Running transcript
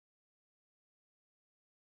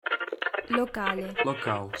Locale.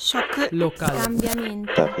 Local. Shock. Local.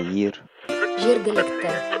 Cambiamento. تغيير.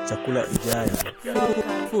 جيرجلكتر. Chakula ijayo. Local.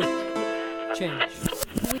 Food. Change.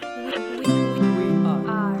 We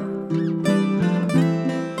are.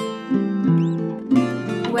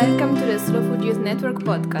 Welcome to the Slow Food Youth Network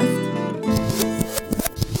podcast.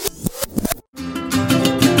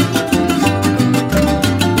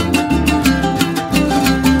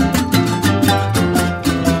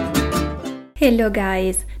 Hello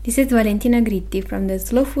guys, this is Valentina Gritti from the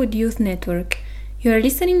Slow Food Youth Network. You are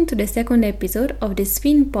listening to the second episode of the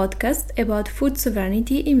SFIN podcast about food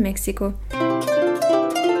sovereignty in Mexico.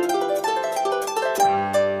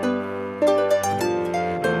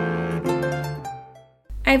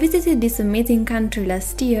 I visited this amazing country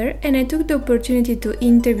last year and I took the opportunity to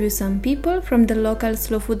interview some people from the local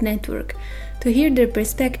Slow Food Network to hear their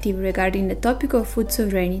perspective regarding the topic of food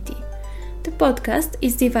sovereignty. The podcast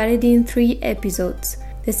is divided in 3 episodes.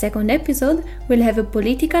 The second episode will have a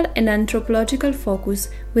political and anthropological focus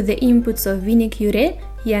with the inputs of Vinik Jure,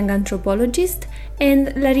 young anthropologist, and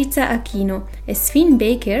Laritza Aquino, a SFIN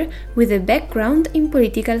baker with a background in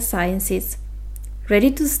political sciences. Ready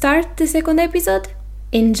to start the second episode?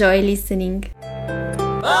 Enjoy listening!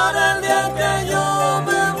 Para el día que yo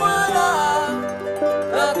me muera,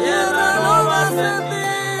 la tierra lo va a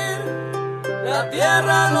sentir, la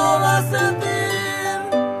tierra lo va a sentir,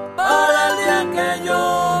 para el día que yo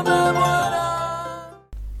me muera.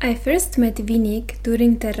 I first met Vinik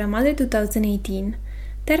during Terra Madre 2018.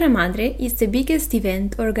 Terra Madre is the biggest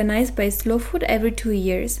event organized by Slow Food every 2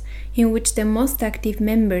 years, in which the most active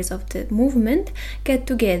members of the movement get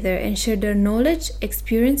together and share their knowledge,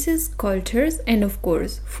 experiences, cultures, and of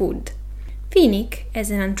course, food. Vinik,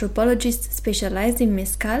 as an anthropologist specialized in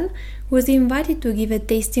mezcal, was invited to give a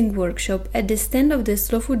tasting workshop at the stand of the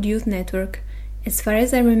Slow Food Youth Network. As far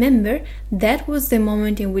as I remember, that was the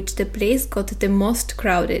moment in which the place got the most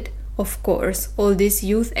crowded. Of course, all these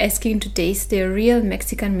youth asking to taste the real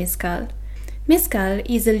Mexican mezcal. Mezcal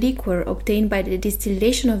is a liquor obtained by the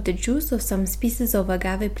distillation of the juice of some species of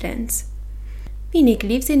agave plants. Vinik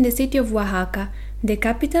lives in the city of Oaxaca, the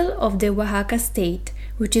capital of the Oaxaca state,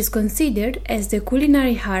 which is considered as the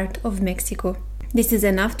culinary heart of Mexico. This is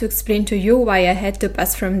enough to explain to you why I had to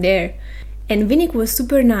pass from there. And Vinik was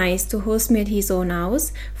super nice to host me at his own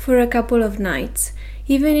house for a couple of nights,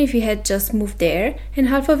 even if he had just moved there and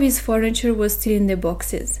half of his furniture was still in the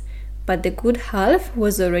boxes. But the good half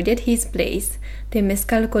was already at his place. The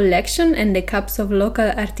mezcal collection and the cups of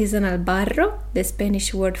local artisanal barro, the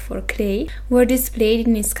Spanish word for clay, were displayed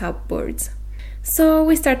in his cupboards. So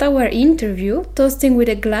we start our interview toasting with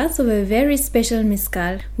a glass of a very special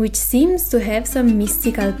mezcal, which seems to have some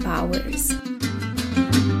mystical powers.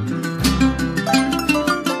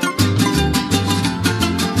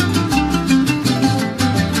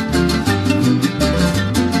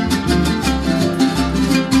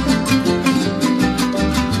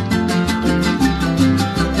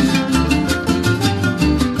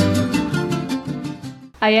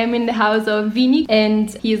 I am in the house of Vinik and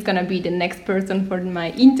he is gonna be the next person for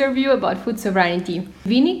my interview about food sovereignty.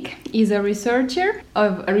 Vinik is a researcher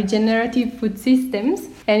of regenerative food systems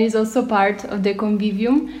and is also part of the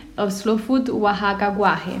convivium of Slow Food Oaxaca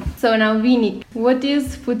Guaje. So now Vinik, what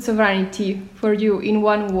is food sovereignty for you in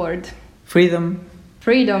one word? Freedom.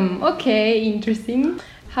 Freedom, okay, interesting.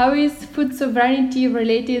 How is food sovereignty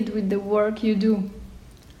related with the work you do?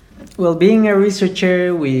 Well, being a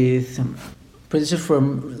researcher with producers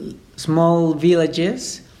from small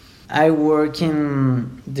villages, I work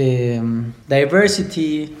in the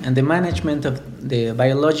diversity and the management of the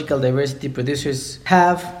biological diversity producers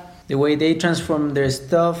have, the way they transform their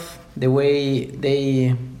stuff, the way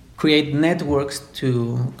they create networks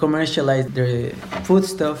to commercialize their food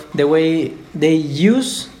stuff, the way they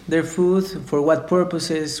use their food, for what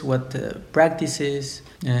purposes, what practices,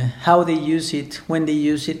 how they use it, when they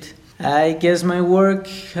use it. I guess my work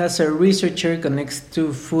as a researcher connects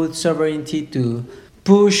to food sovereignty to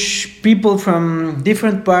push people from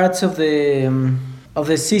different parts of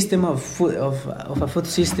the system of food of a food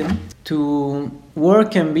system to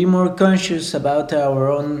work and be more conscious about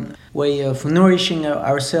our own way of nourishing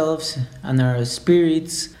ourselves and our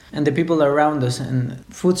spirits and the people around us. And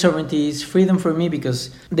food sovereignty is freedom for me because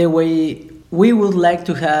the way we would like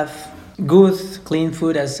to have good, clean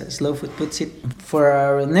food, as Slow Food puts it, for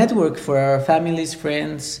our network, for our families,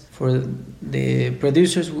 friends, for the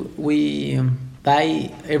producers we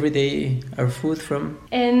buy every day our food from.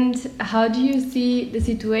 And how do you see the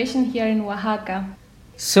situation here in Oaxaca?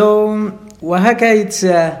 So Oaxaca, it's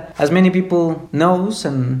as many people knows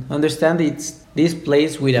and understand, it's this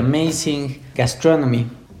place with amazing gastronomy.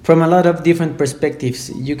 from a lot of different perspectives.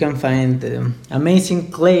 You can find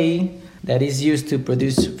amazing clay that is used to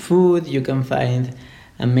produce food. You can find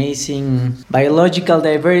amazing biological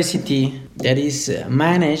diversity that is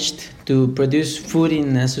managed to produce food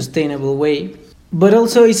in a sustainable way. But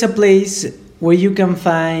also it's a place where you can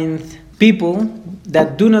find people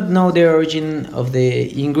that do not know the origin of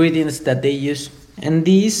the ingredients that they use. And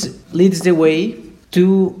this leads the way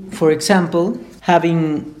to, for example,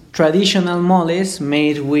 having traditional moles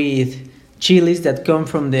made with chilies that come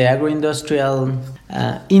from the agro-industrial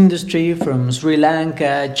industry from Sri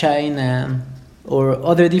Lanka, China, or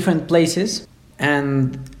other different places.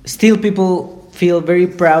 And still people feel very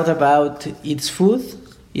proud about its food,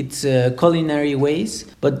 its culinary ways,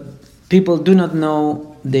 but people do not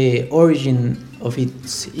know the origin of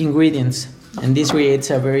its ingredients. And this creates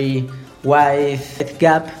a very wide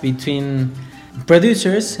gap between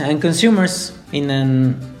producers and consumers,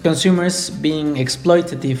 consumers being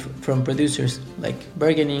exploitative from producers, like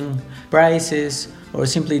bargaining prices or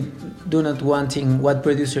simply do not wanting what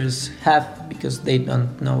producers have because they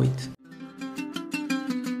don't know it.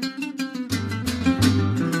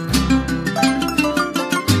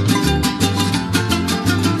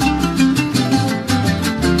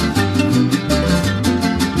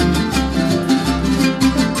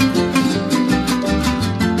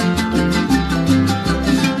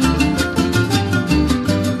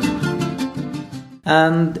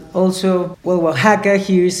 And also, well, Oaxaca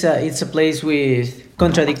here it's a place with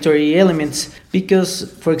contradictory elements because,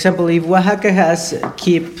 for example, if Oaxaca has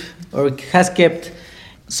kept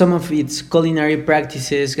some of its culinary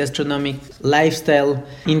practices, gastronomic lifestyle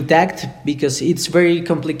intact because it's very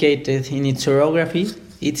complicated in its orography.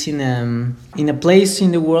 It's in a place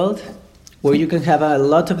in the world where you can have a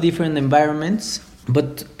lot of different environments,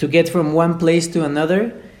 but to get from one place to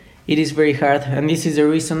another, it is very hard, and this is the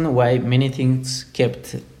reason why many things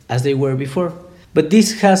kept as they were before. But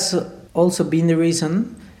this has also been the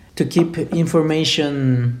reason to keep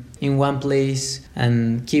information in one place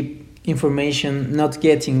and keep information not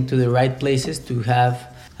getting to the right places, to have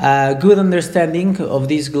a good understanding of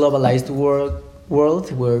this globalized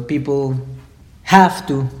world where people have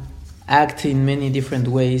to act in many different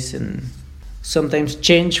ways and sometimes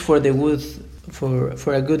change for the good,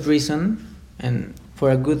 for a good reason and for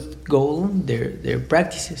a good goal, their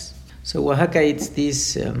practices. So Oaxaca, it's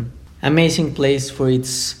this amazing place for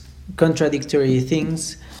its contradictory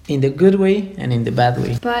things in the good way and in the bad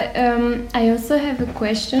way. But I also have a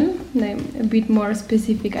question, a bit more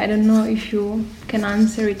specific. I don't know if you can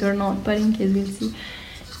answer it or not, but in case we'll see.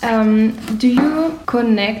 Do you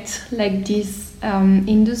connect like this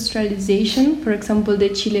industrialization, for example, the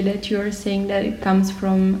chili that you are saying that it comes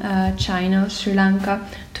from China or Sri Lanka,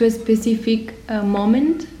 to a specific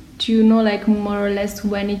moment? Do you know like more or less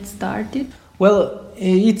when it started? Well,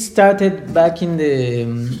 it started back in the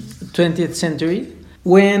 20th century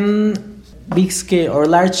when big scale or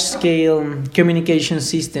large scale communication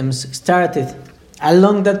systems started.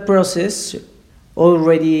 Along that process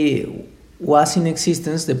already was in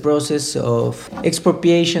existence the process of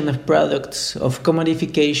expropriation of products, of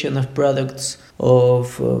commodification of products,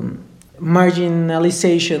 of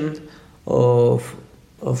marginalization of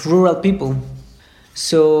rural people.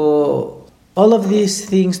 So all of these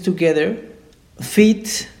things together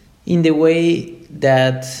fit in the way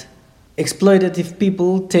that exploitative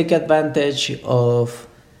people take advantage of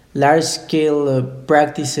large-scale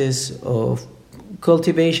practices of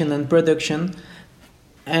cultivation and production.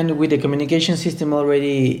 And with the communication system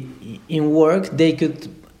already in work, they could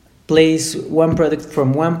place one product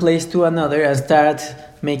from one place to another and start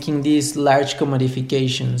making these large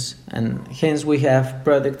commodifications. And hence we have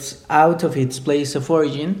products out of its place of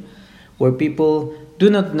origin where people do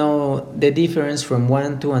not know the difference from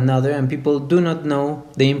one to another, and people do not know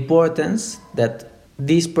the importance that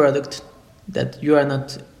this product that you are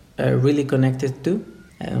not really connected to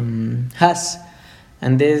has.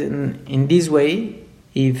 And then in this way,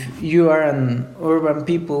 if you are an urban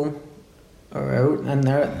people or an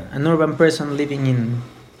urban person living in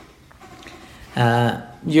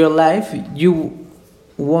your life, you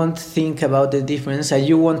won't think about the difference and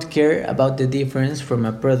you won't care about the difference from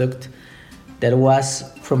a product that was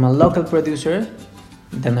from a local producer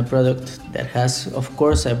than a product that has, of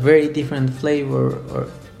course, a very different flavor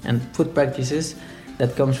and food practices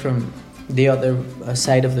that comes from the other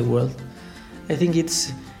side of the world. I think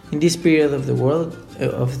it's in this period of the world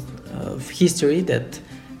of history that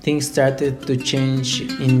things started to change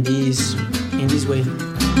in this way.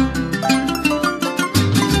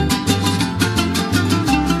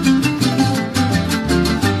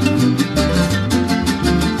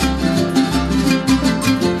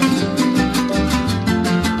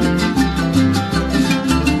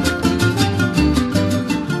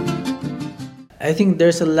 I think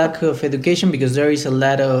there's a lack of education because there is a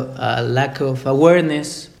lot of lack of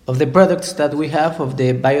awareness of the products that we have, of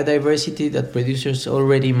the biodiversity that producers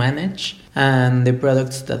already manage, and the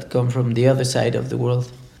products that come from the other side of the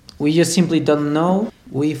world. We just simply don't know.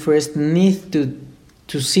 We first need to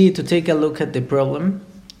take a look at the problem,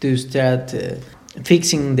 to start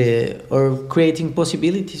fixing or creating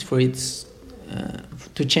possibilities for it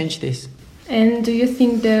to change this. And do you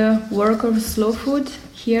think the work of slow food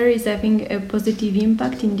here is having a positive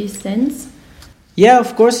impact in this sense? Yeah,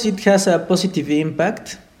 of course it has a positive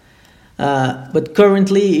impact, but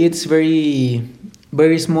currently it's very,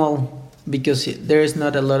 very small because there is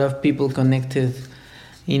not a lot of people connected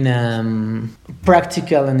in a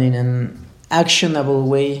practical and in an actionable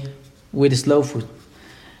way with slow food.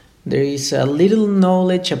 There is a little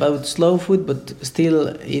knowledge about slow food, but still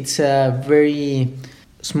it's a very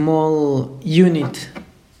small unit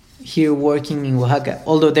here working in Oaxaca,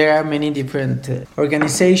 although there are many different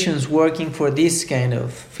organizations working for this kind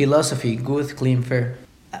of philosophy, good, clean, fair.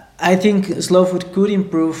 I think slow food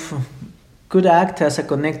could act as a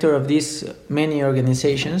connector of these many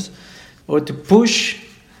organizations, or to push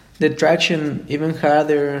the traction even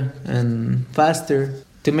harder and faster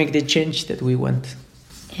to make the change that we want.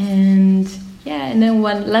 And then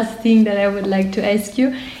one last thing that I would like to ask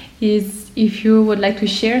you is if you would like to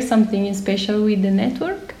share something special with the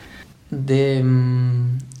network. The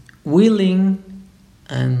willing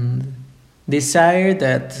and desire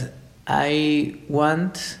that I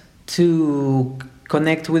want to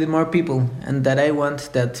connect with more people, and that I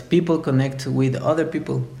want that people connect with other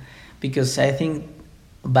people, because I think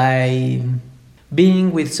by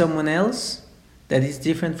being with someone else that is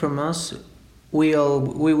different from us, we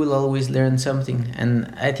will always learn something.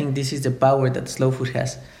 And I think this is the power that slow food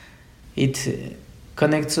has. It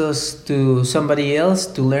connects us to somebody else,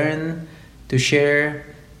 to learn, to share,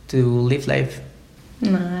 to live life.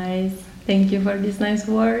 Nice. Thank you for these nice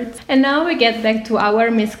words. And now we get back to our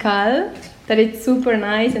mezcal, that it's super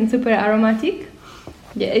nice and super aromatic.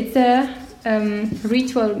 Yeah, it's a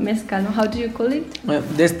ritual mezcal. How do you call it?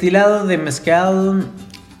 Destilado de mezcal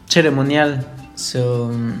ceremonial.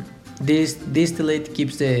 So this distillate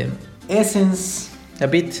keeps the essence a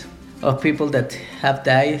bit of people that have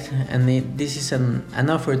died, and this is an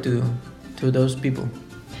offer to those people.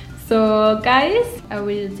 So guys, I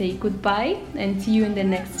will say goodbye and see you in the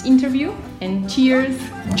next interview, and cheers.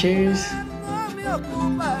 Cheers.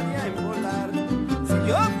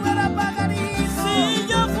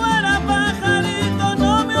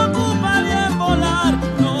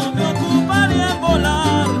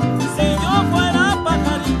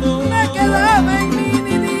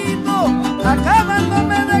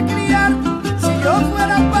 Acabándome de criar, si yo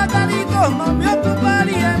fuera pajarito no me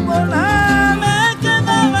ocuparía en volar. Me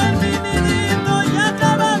quedaba en mi nidito y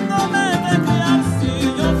acabándome de criar, si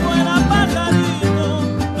yo fuera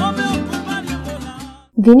pajarito no me ocuparía en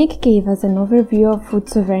volar. Vinic gave us an overview of food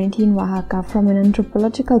sovereignty in Oaxaca from an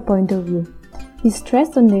anthropological point of view. He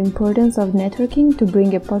stressed on the importance of networking to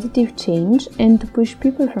bring a positive change and to push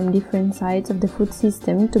people from different sides of the food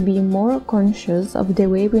system to be more conscious of the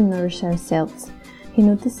way we nourish ourselves. He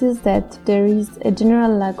notices that there is a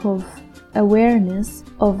general lack of awareness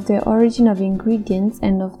of the origin of ingredients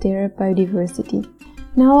and of their biodiversity.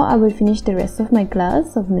 Now I will finish the rest of my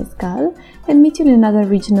glass of mezcal and meet you in another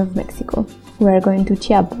region of Mexico. We are going to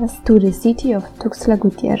Chiapas, to the city of Tuxtla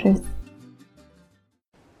Gutiérrez.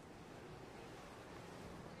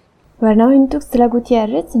 We are now in Tuxtla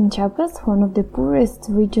Gutiérrez in Chiapas, one of the poorest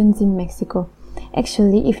regions in Mexico.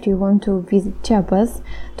 Actually, if you want to visit Chiapas,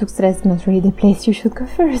 Tuxtla is not really the place you should go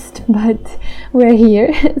first, but we're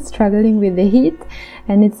here struggling with the heat,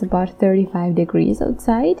 and it's about 35 degrees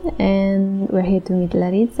outside, and we're here to meet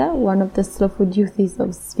Laritza, one of the slow food youths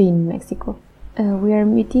of Spain, Mexico. We are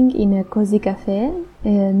meeting in a cozy cafe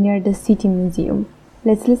near the city museum.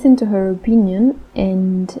 Let's listen to her opinion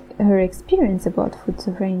and her experience about food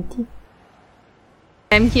sovereignty.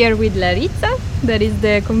 I'm here with Laritza, that is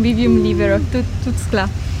the convivium leader of Tuxtla.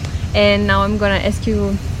 And now I'm gonna ask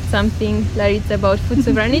you something, Laritza, about food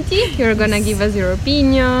sovereignty. You're gonna give us your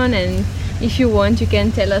opinion, and if you want, you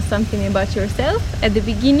can tell us something about yourself at the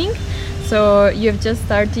beginning. So you've just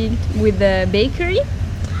started with the bakery.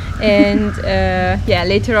 And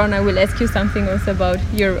later on I will ask you something also about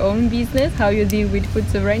your own business, how you deal with food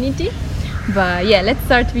sovereignty. But yeah, let's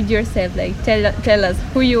start with yourself. Like, tell us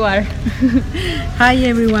who you are. Hi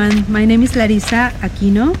everyone, my name is Larissa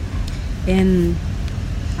Aquino, and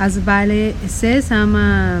as Vale says, I'm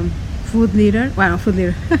a food leader.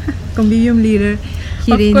 Convivium leader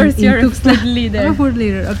here in Tuxtla. Of course, you're a food leader. I'm a food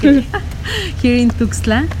leader, okay. Here in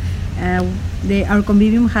Tuxtla, our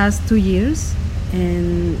convivium has 2 years.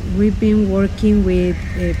 and we've been working with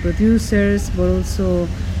producers, but also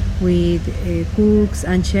with cooks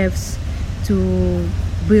and chefs to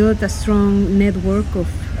build a strong network of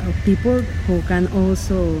people who can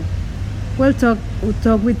also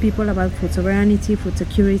talk with people about food sovereignty, food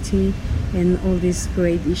security, and all these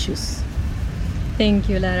great issues. Thank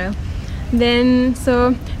you, Lara. Then,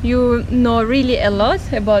 so you know really a lot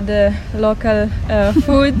about the local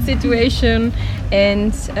food situation,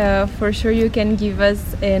 and for sure you can give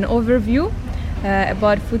us an overview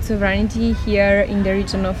about food sovereignty here in the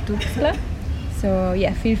region of Tuxtla. So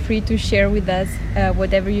yeah, feel free to share with us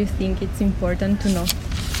whatever you think it's important to know.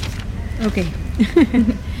 Okay.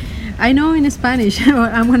 I know in Spanish,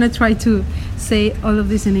 I'm gonna try to say all of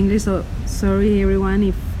this in English, so sorry everyone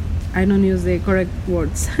if I don't use the correct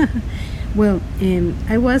words. Well,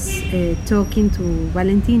 I was talking to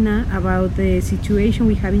Valentina about the situation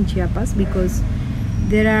we have in Chiapas, because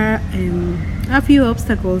there are a few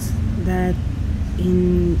obstacles that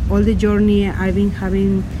in all the journey I've been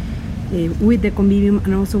having with the Convivium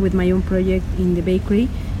and also with my own project in the bakery.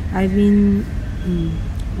 I've been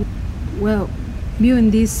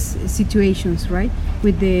viewing these situations, right,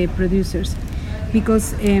 with the producers,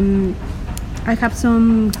 because I have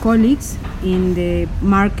some colleagues in the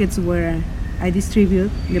markets where I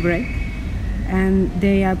distribute the bread, and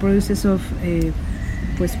they are producers of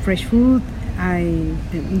fresh food.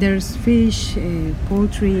 There's fish,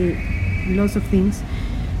 poultry, lots of things,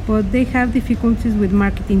 but they have difficulties with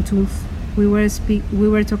marketing tools. We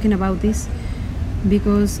were talking about this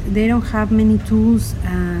because they don't have many tools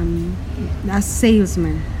as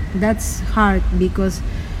salesmen. That's hard because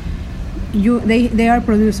they are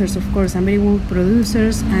producers, of course, and very good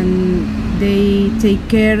producers, and they take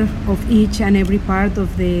care of each and every part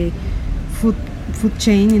of the food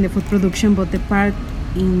chain in the food production, but the part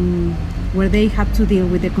in where they have to deal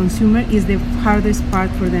with the consumer is the hardest part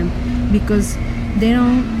for them, because they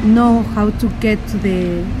don't know how to get to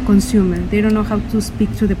the consumer. They don't know how to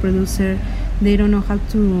speak to the producer. They don't know how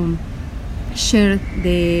to share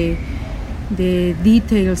the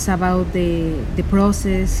details about the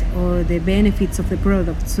process or the benefits of the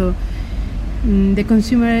product. So the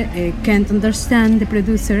consumer can't understand the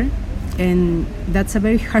producer, and that's a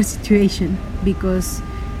very hard situation because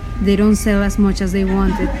they don't sell as much as they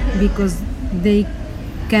wanted, because they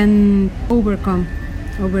can overcome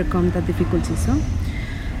that difficulty. So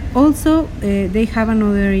also they have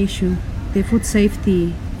another issue, the food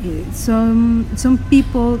safety. Some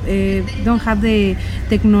people don't have the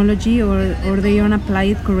technology or they don't apply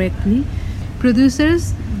it correctly.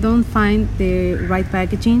 Producers don't find the right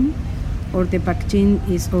packaging, or the packaging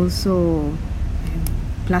is also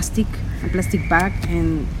a plastic bag,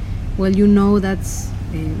 and that's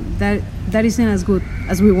that isn't as good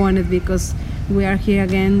as we wanted, because we are here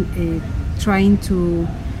again trying to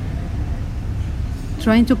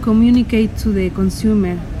communicate to the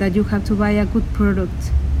consumer that you have to buy a good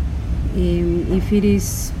product. If it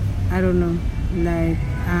is, I don't know, like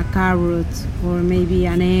a carrot or maybe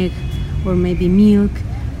an egg or maybe milk,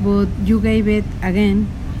 but you gave it again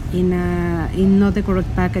in not the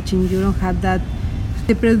correct packaging, you don't have that.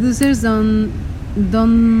 The producers don't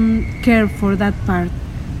care for that part.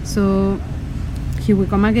 So here we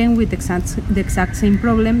come again with the exact same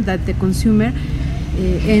problem, that the consumer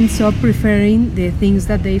ends up preferring the things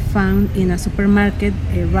that they found in a supermarket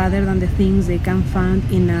rather than the things they can find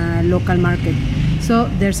in a local market. So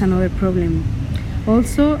there's another problem.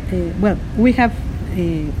 Also, we have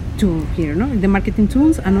two here, no? The marketing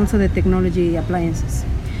tools and also the technology appliances.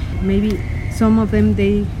 Maybe some of them,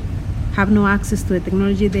 they have no access to the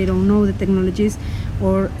technology, they don't know the technologies,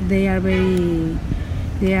 or they are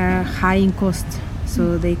high in cost,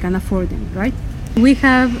 so they can afford them, right? We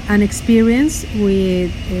have an experience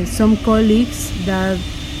with some colleagues that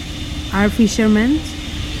are fishermen,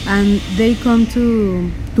 and they come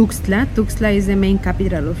to Tuxtla. Tuxtla is the main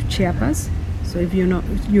capital of Chiapas, so if you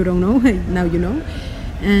don't know, now you know.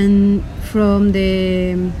 And from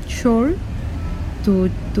the shore to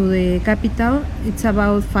the capital, it's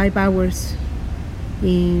about 5 hours.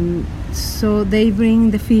 So they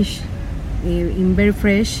bring the fish in very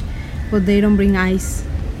fresh, but they don't bring ice,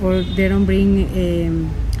 or they don't bring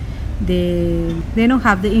they don't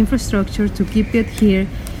have the infrastructure to keep it here,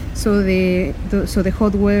 so the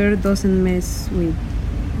hot weather doesn't mess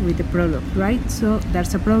with the product, right? So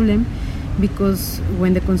that's a problem, because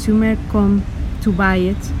when the consumer come to buy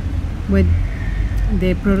it, when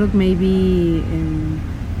the product may be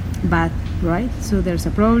bad, right? So there's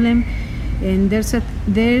a problem, and there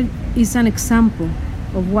is an example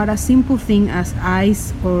of what a simple thing as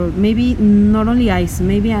ice, or maybe not only ice,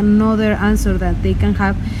 maybe another answer that they can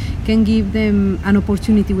have can give them an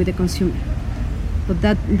opportunity with the consumer. But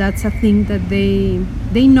that's a thing that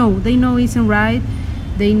they know isn't right.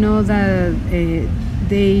 They know that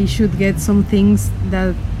they should get some things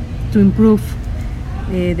that to improve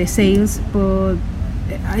the sales, but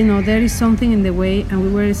I know there is something in the way, and we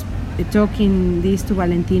were talking this to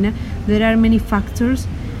Valentina. There are many factors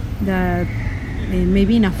that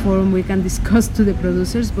maybe in a forum we can discuss to the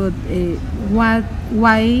producers, but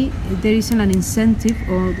why there isn't an incentive,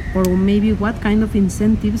 or maybe what kind of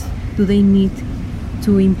incentives do they need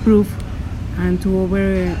to improve and to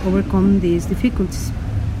overcome these difficulties.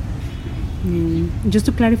 Just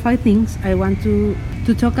to clarify things, I want to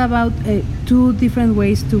talk about two different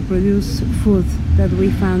ways to produce food that we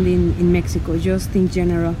found in Mexico, just in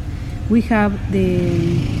general. We have the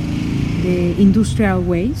industrial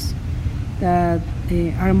ways that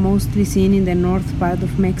are mostly seen in the north part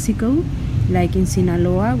of Mexico, like in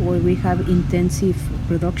Sinaloa, where we have intensive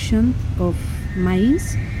production of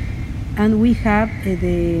maize, and we have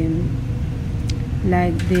the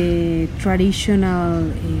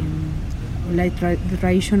traditional the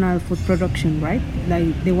traditional food production, right?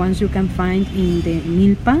 Like the ones you can find in the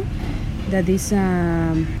milpa, that is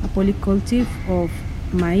a polyculture of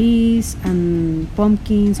maize and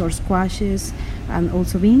pumpkins or squashes and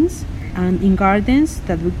also beans, and in gardens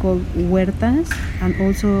that we call huertas, and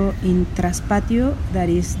also in traspatio, that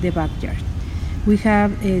is the backyard. We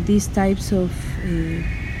have these types of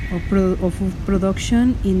food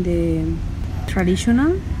production in the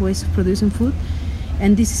traditional ways of producing food.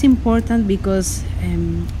 And this is important because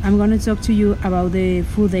I'm going to talk to you about the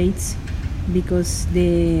food aids, because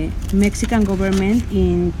the Mexican government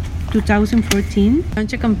in 2014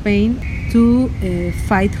 launched a campaign to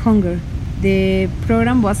fight hunger. The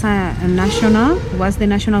program was the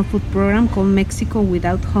national food program called Mexico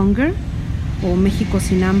Without Hunger, or México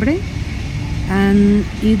Sin Hambre, and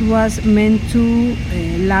it was meant to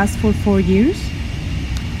last for 4 years.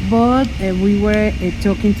 But we were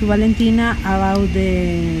talking to Valentina about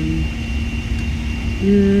the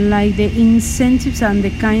incentives and the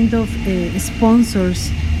kind of sponsors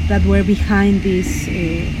that were behind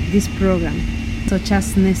this program, such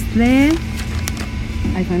as Nestlé,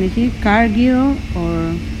 I found it here, Cargill,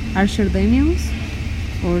 or Archer Daniels,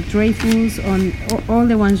 or Dreyfus, on all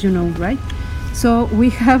the ones you know, right? So we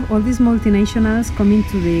have all these multinationals coming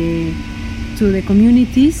to the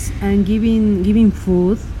communities and giving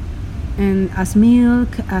food, and as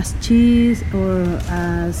milk, as cheese, or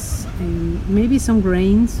as maybe some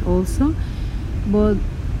grains also. But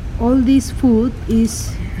all this food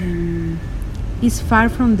is far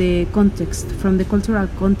from the cultural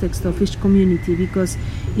context of each community, because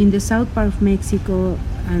in the south part of Mexico,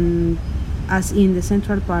 and as in the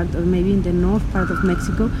central part, or maybe in the north part of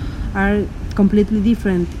Mexico, are completely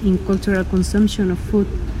different in cultural consumption of food.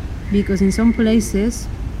 Because in some places,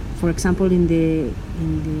 for example, in the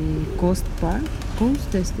coast,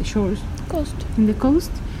 that's the shores. In the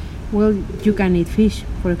coast, well, you can eat fish,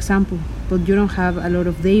 for example, but you don't have a lot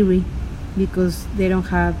of dairy, because they don't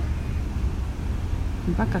have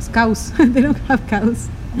cows. They don't have cows,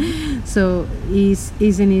 so it's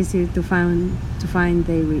easier to find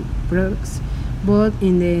dairy products. But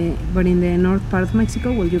in the north part of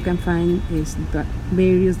Mexico, well, you can find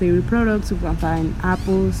various dairy products. You can find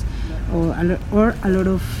apples, or a lot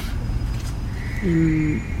of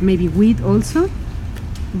maybe wheat also.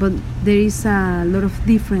 But there is a lot of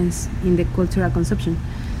difference in the cultural consumption.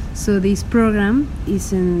 So this program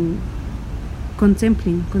is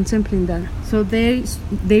contemplating that. So they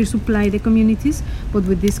supply the communities, but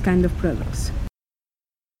with this kind of products.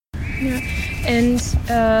 Yeah. And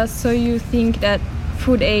so you think that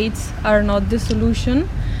food aids are not the solution,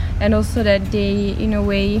 and also that they in a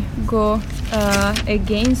way go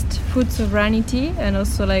against food sovereignty and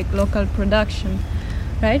also like local production,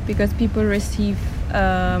 right? Because people receive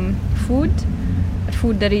food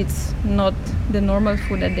that it's not the normal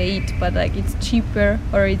food that they eat, but like it's cheaper,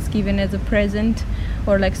 or it's given as a present,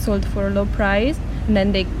 or like sold for a low price, and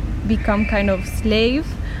then they become kind of slave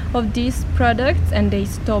of these products and they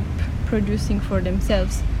stop producing for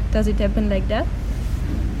themselves. Does it happen like that?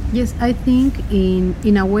 Yes, I think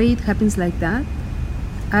in a way it happens like that.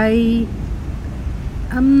 I'm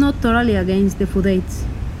not totally against the food aids,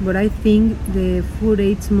 but I think the food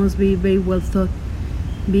aids must be very well thought,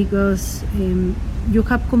 because you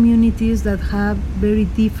have communities that have very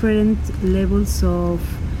different levels of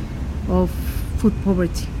food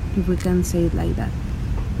poverty, if we can say it like that.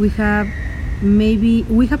 We have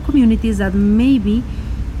communities that maybe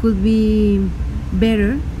could be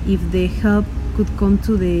better if the help could come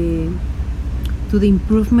to the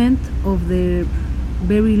improvement of their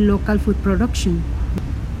very local food production.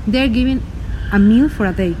 they're giving a meal for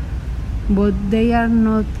a day, but they are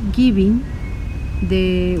not giving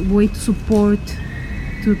the way to support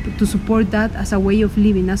that as a way of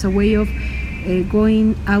living, as a way of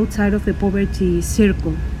going outside of the poverty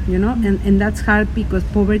circle, you know. And that's hard because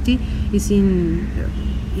poverty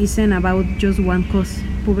isn't about just one cause.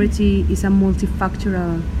 Poverty is a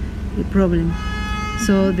multifactorial problem.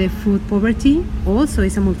 So the food poverty also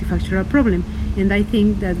is a multifactorial problem, and I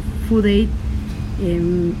think that food aid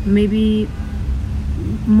maybe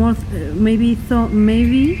may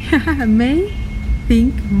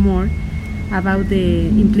think more about the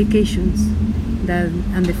implications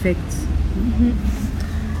and effects.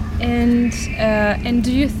 And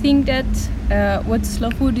do you think that what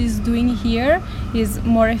Slow Food is doing here is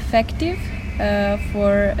more effective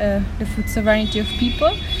for the food sovereignty of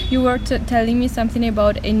people? You were telling me something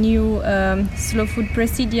about a new Slow Food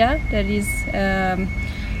Presidia that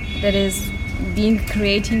is being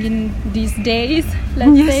creating in these days,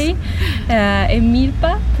 let's say, a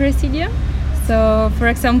Milpa Presidium. So, for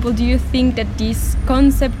example, do you think that this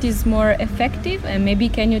concept is more effective? And maybe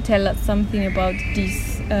can you tell us something about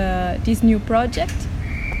this new project?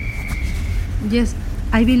 Yes,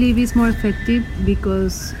 I believe it's more effective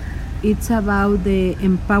because it's about the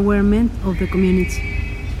empowerment of the community.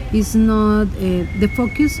 It's not the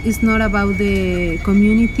focus is not about the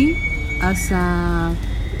community as a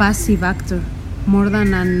passive actor, more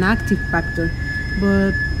than an active factor,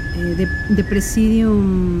 but the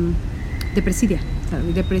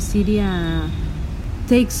Presidia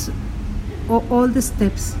takes all the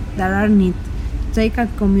steps that are needed to take a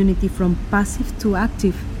community from passive to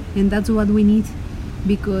active, and that's what we need,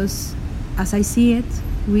 because as I see it,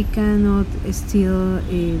 we cannot still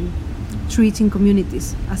treating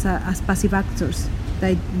communities as passive actors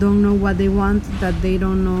that don't know what they want, that they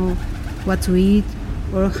don't know what to eat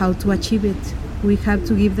or how to achieve it. We have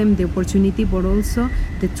to give them the opportunity, but also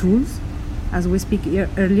the tools, as we speak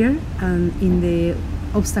earlier, and in the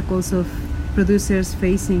obstacles of producers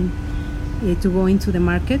facing to go into the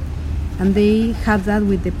market. And they have that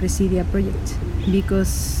with the Presidia project,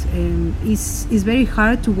 because it's very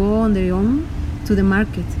hard to go on their own to the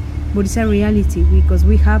market, but it's a reality because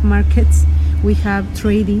we have markets, we have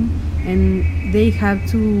trading, and they have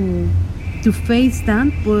to face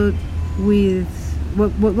that, but with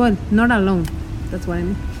well, not alone. That's what I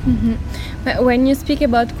mean. Mm-hmm. But when you speak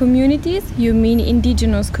about communities, you mean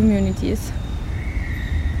indigenous communities?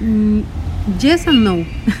 Yes and no,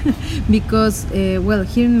 because well,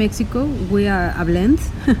 here in Mexico we are a blend,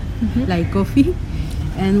 like coffee,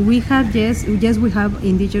 and we have we have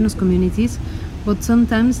indigenous communities, but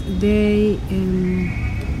sometimes there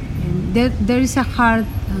is a hard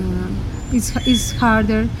it's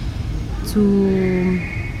harder to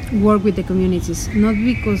work with the communities, not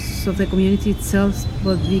because of the community itself,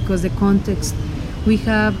 but because the context. We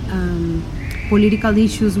have political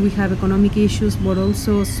issues, we have economic issues, but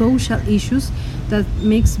also social issues that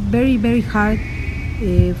makes very, very hard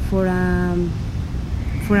for a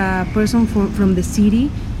person from the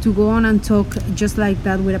city to go on and talk just like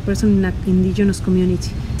that with a person in an indigenous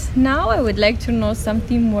community. Now I would like to know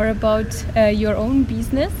something more about your own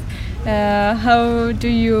business. How do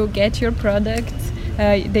you get your products,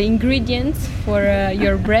 the ingredients for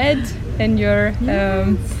your bread and your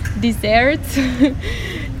desserts?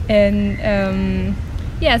 And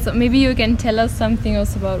so maybe you can tell us something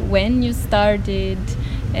else about when you started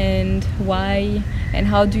and why, and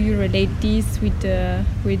how do you relate this with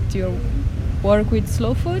your work with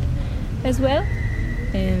Slow Food as well.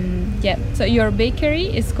 So your bakery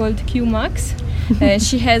is called QMax.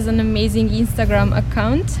 She has an amazing Instagram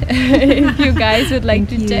account if you guys would like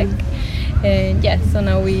to check. And so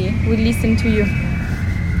now we listen to you.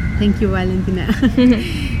 Thank you, Valentina.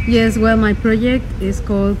 Yes, well, my project is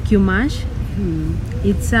called QMash.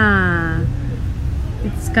 It's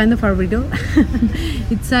kind of a riddle.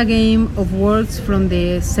 It's a game of words from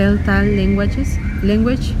the Celtal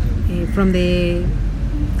language from the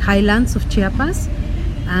highlands of Chiapas,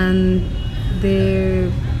 and the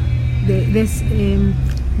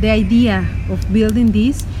idea of building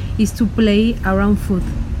this is to play around food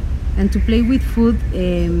and to play with food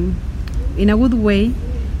in a good way,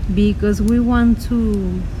 because we want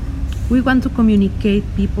to communicate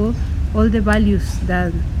people all the values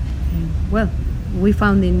that we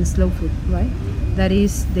found in Slow Food, right? That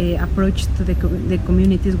is the approach to the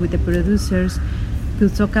communities with the producers, to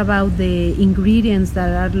talk about the ingredients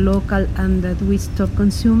that are local and that we stop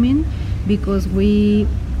consuming because we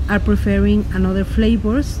are preferring another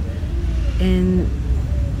flavors, and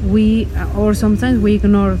sometimes we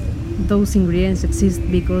ignore those ingredients exist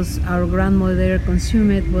because our grandmother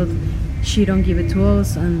consumed it, but she don't give it to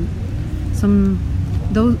us, and some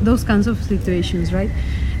those kinds of situations, right?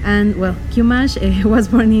 And well, Qmash was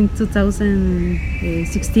born in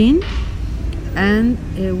 2016, and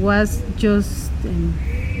it was just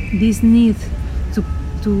this need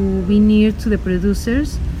to be near to the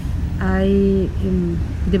producers. I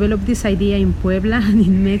developed this idea in Puebla and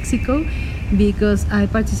in Mexico because I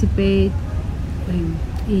participate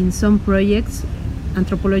in some projects,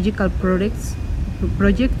 anthropological projects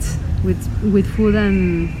with food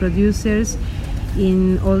and producers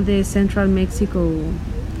in all the central Mexico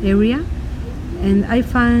area, and I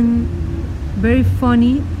find very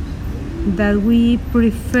funny that we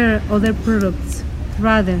prefer other products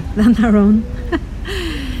rather than our own.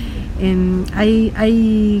 And I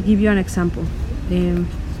give you an example.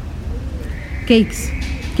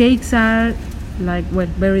 Cakes are like, well,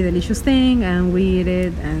 very delicious thing, and we eat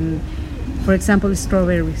it. And for example,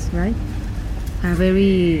 strawberries, right? A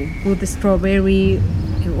very good strawberry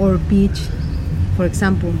or peach, for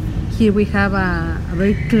example. Here we have a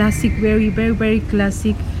very classic, very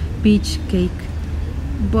classic peach cake,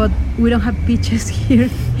 but we don't have peaches here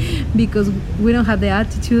because we don't have the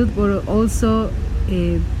altitude, but also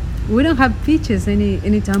we don't have peaches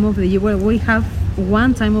any time of the year. Well, we have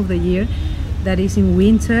one time of the year that is in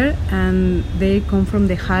winter, and they come from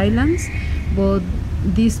the highlands, but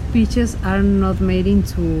these peaches are not made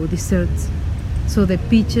into desserts. So the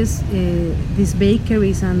peaches, these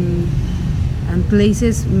bakeries and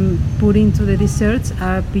places put into the desserts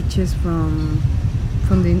are peaches from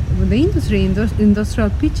the industry, industrial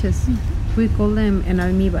peaches. We call them en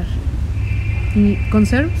almíbar.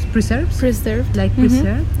 Preserved, like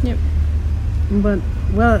preserved. Yep. But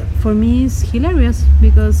well, for me it's hilarious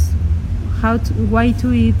because why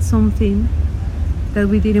to eat something that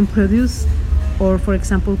we didn't produce? Or for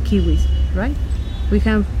example, kiwis, right? We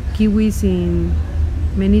have kiwis in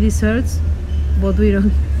many desserts, but we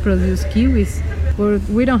don't produce kiwis, or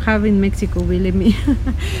we don't have in Mexico, believe me.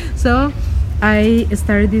 So I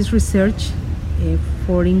started this research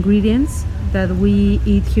for ingredients that we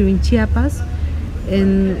eat here in Chiapas,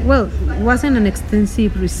 and well, it wasn't an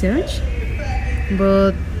extensive research,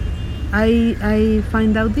 but I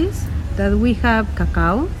find out that we have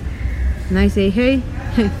cacao, and I say, hey,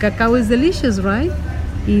 cacao is delicious, right?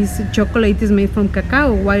 Chocolate is made from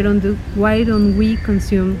cacao. Why don't we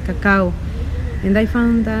consume cacao? And I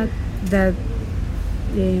found that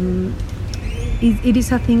it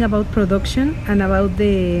is a thing about production and about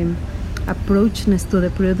the approachness to the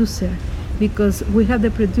producer, because we have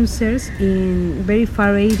the producers in very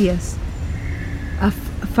far areas of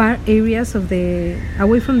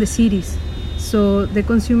away from the cities, so the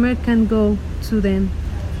consumer can go to them.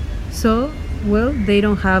 So well, they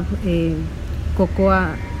don't have a cocoa,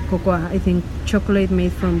 I think chocolate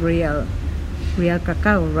made from real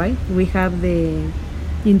cacao, right? We have the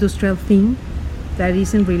industrial thing that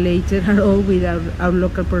isn't related at all with our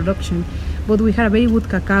local production, but we have very good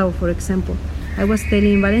cacao. For example, I was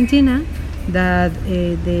telling Valentina that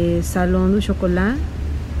the Salon du Chocolat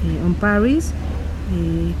on Paris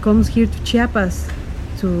comes here to Chiapas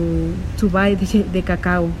to buy the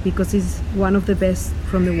cacao because it's one of the best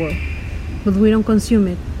from the world, but we don't consume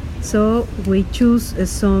it. So we choose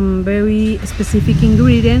some very specific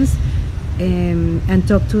ingredients and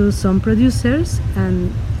talk to some producers,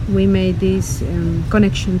 and we made this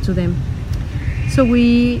connection to them. So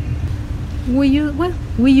we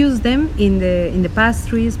use them in the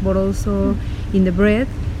pastries, but also in the bread,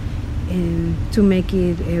 to make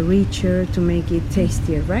it richer, to make it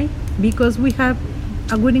tastier, right? Because we have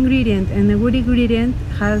a good ingredient, and a good ingredient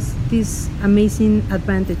has these amazing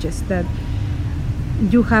advantages that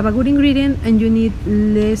you have a good ingredient and you need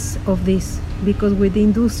less of this, because with the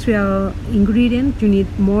industrial ingredient you need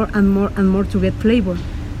more and more and more to get flavor,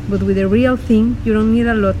 but with the real thing you don't need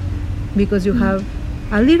a lot, because you have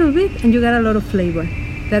a little bit and you get a lot of flavor.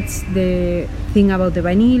 That's the thing about the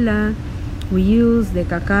vanilla we use, the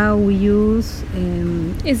cacao we use.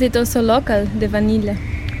 Is it also local, the vanilla?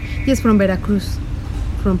 Yes, from Veracruz,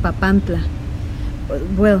 from Papantla.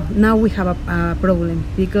 Well, now we have a problem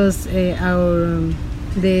because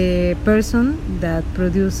the person that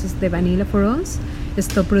produces the vanilla for us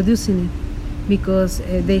stopped producing it because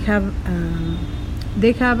they have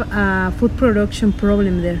a food production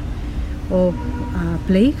problem there of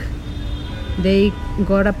plague. They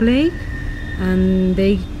got a plague and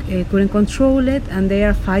they couldn't control it, and they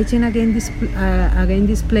are fighting against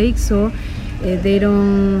this plague. So they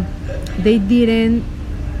didn't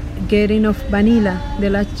get enough vanilla the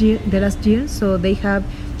last year, so they have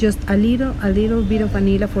just a little bit of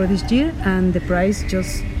vanilla for this year, and the price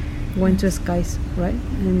just went to skies, right?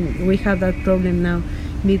 And we have that problem now.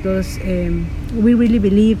 because we really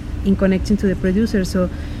believe in connecting to the producer. So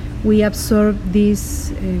we absorb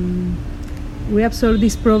these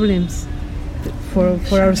problems for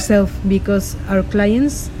ourselves, because our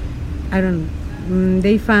clients, I don't know,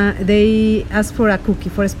 they ask for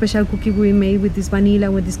a special cookie we made with this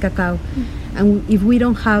vanilla, with this cacao, and if we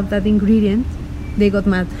don't have that ingredient, they got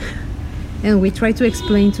mad. And we try to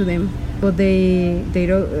explain to them, but they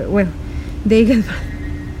don't, well, they get mad.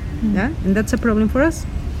 Yeah, and that's a problem for us.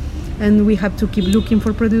 And we have to keep looking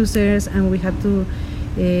for producers, and we have to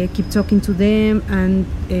keep talking to them, and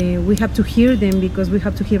we have to hear them, because we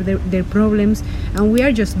have to hear their problems. And we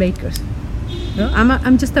are just bakers. No?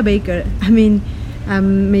 I'm just a baker. I mean,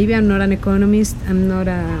 maybe I'm not an economist. I'm not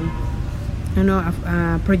a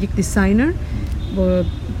project designer, but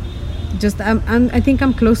just I think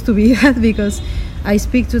I'm close to be that, because I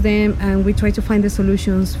speak to them and we try to find the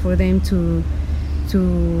solutions for them to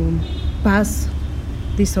pass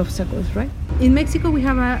these obstacles, right? In Mexico, we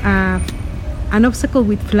have an obstacle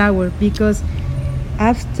with flour, because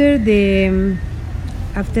after the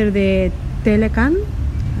Telecan,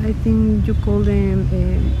 I think you call them,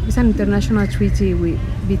 it's an international treaty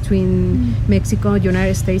between Mexico,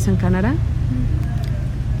 United States, and Canada.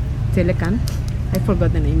 Telecan, I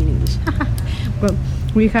forgot the name in English. But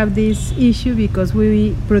we have this issue because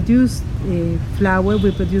we produce flour,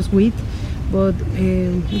 we produce wheat, but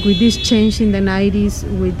with this change in the 90s,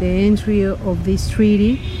 with the entry of this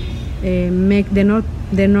treaty,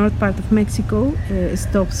 the north part of Mexico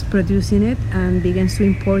stops producing it and begins to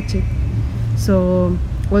import it. So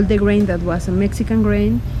all the grain that was a Mexican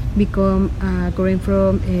grain become grain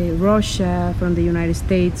from Russia, from the United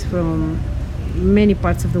States, from many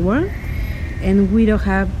parts of the world, and we don't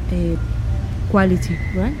have quality,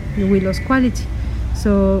 right? We lost quality.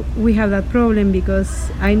 So we have that problem, because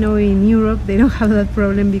I know in Europe they don't have that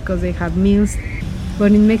problem because they have mills.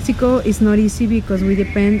 But in Mexico it's not easy, because we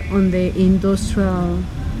depend on the industrial,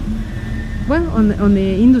 on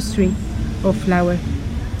the industry of flour.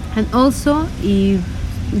 And also, if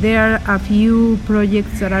there are a few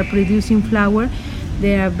projects that are producing flour,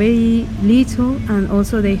 they are very little, and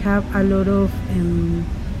also they have a lot of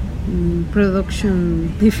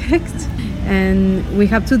production defects, and we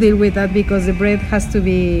have to deal with that, because the bread has to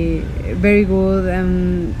be very good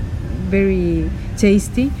and very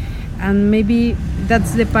tasty. And maybe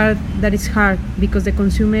that's the part that is hard, because the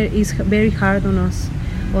consumer is very hard on us,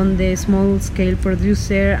 on the small scale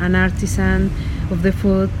producer and artisan of the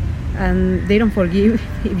food, and they don't forgive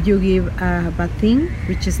if you give a bad thing,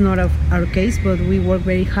 which is not our case, but we work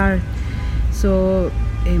very hard. So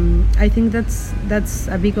I think that's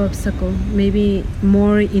a big obstacle, maybe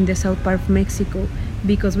more in the south part of Mexico,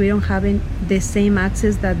 because we don't have the same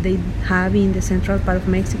access that they have in the central part of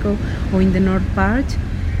Mexico or in the north part.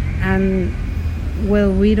 And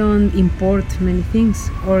well, we don't import many things,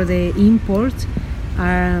 or the imports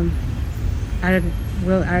are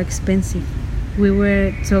expensive. We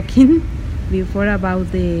were talking before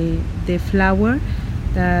about the flour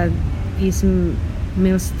that is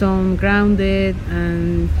millstone grounded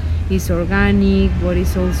and is organic, but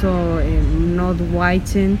it's also not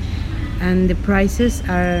whitened, and the prices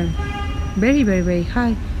are very, very, very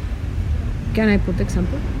high. Can I put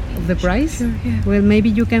example of the price? Sure, yeah. Well, maybe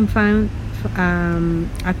you can find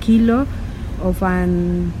a kilo of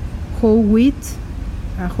whole wheat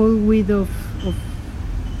of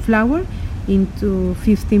flour into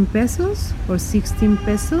 15 pesos or 16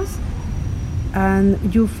 pesos,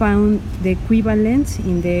 and you found the equivalent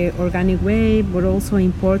in the organic way, but also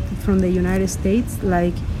imported from the United States,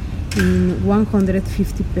 like in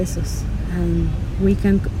 150 pesos, and we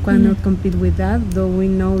cannot compete with that, though we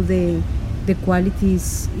know the quality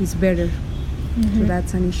is better. So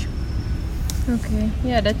that's an issue. Okay,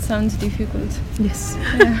 yeah, that sounds difficult. Yes.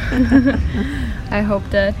 Yeah. I hope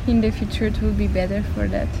that in the future it will be better for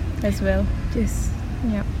that as well. Yes.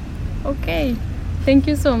 Yeah. Okay. Thank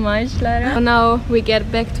you so much, Lara. Now we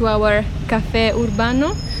get back to our Café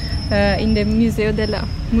Urbano in the Museo de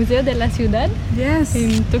la Ciudad. Yes.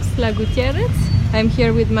 In Tuxtla Gutiérrez. I'm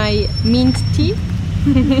here with my mint tea.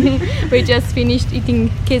 We just finished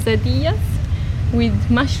eating quesadillas with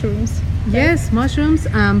mushrooms. Yes, mushrooms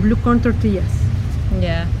and blue corn tortillas.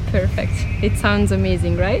 Yeah, perfect. It sounds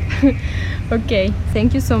amazing, right? Okay,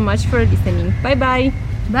 thank you so much for listening. Bye bye.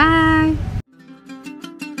 Bye.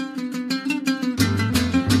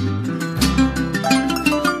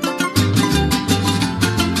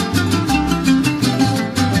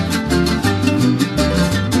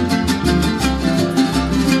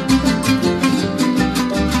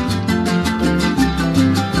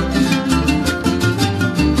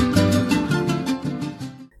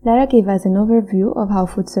 Lara gave us an overview of how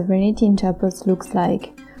food sovereignty in Chiapas looks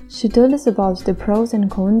like. She told us about the pros and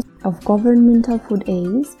cons of governmental food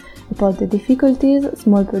aids, about the difficulties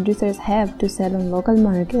small producers have to sell on local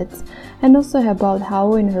markets, and also about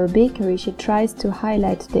how in her bakery she tries to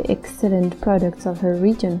highlight the excellent products of her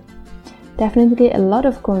region. Definitely a lot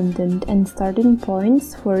of content and starting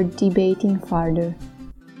points for debating further.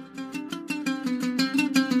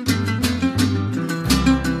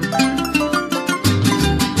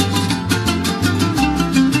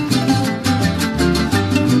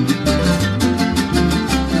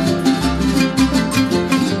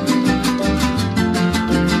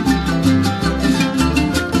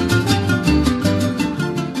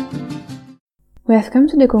 We have come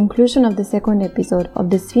to the conclusion of the second episode of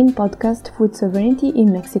the SFIN podcast Food Sovereignty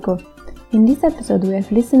in Mexico. In this episode we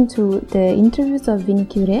have listened to the interviews of Vini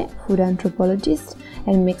Cure, food anthropologist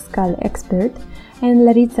and Mexcal expert, and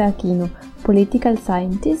Laritza Aquino, political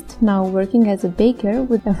scientist now working as a baker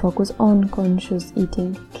with a focus on conscious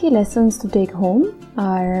eating. Key lessons to take home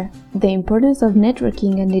are the importance of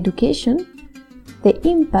networking and education, the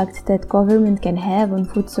impact that government can have on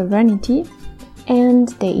food sovereignty, and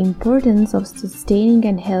the importance of sustaining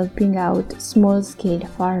and helping out small-scale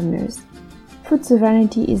farmers. Food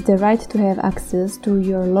sovereignty is the right to have access to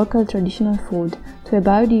your local traditional food, to a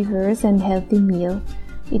biodiverse and healthy meal.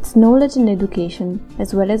 It's knowledge and education,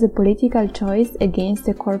 as well as a political choice against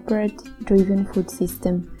a corporate-driven food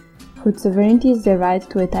system. Food sovereignty is the right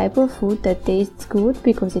to a type of food that tastes good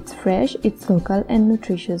because it's fresh, it's local and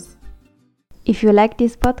nutritious. If you like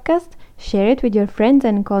this podcast, share it with your friends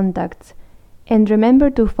and contacts. And remember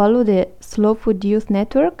to follow the Slow Food Youth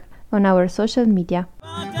Network on our social media.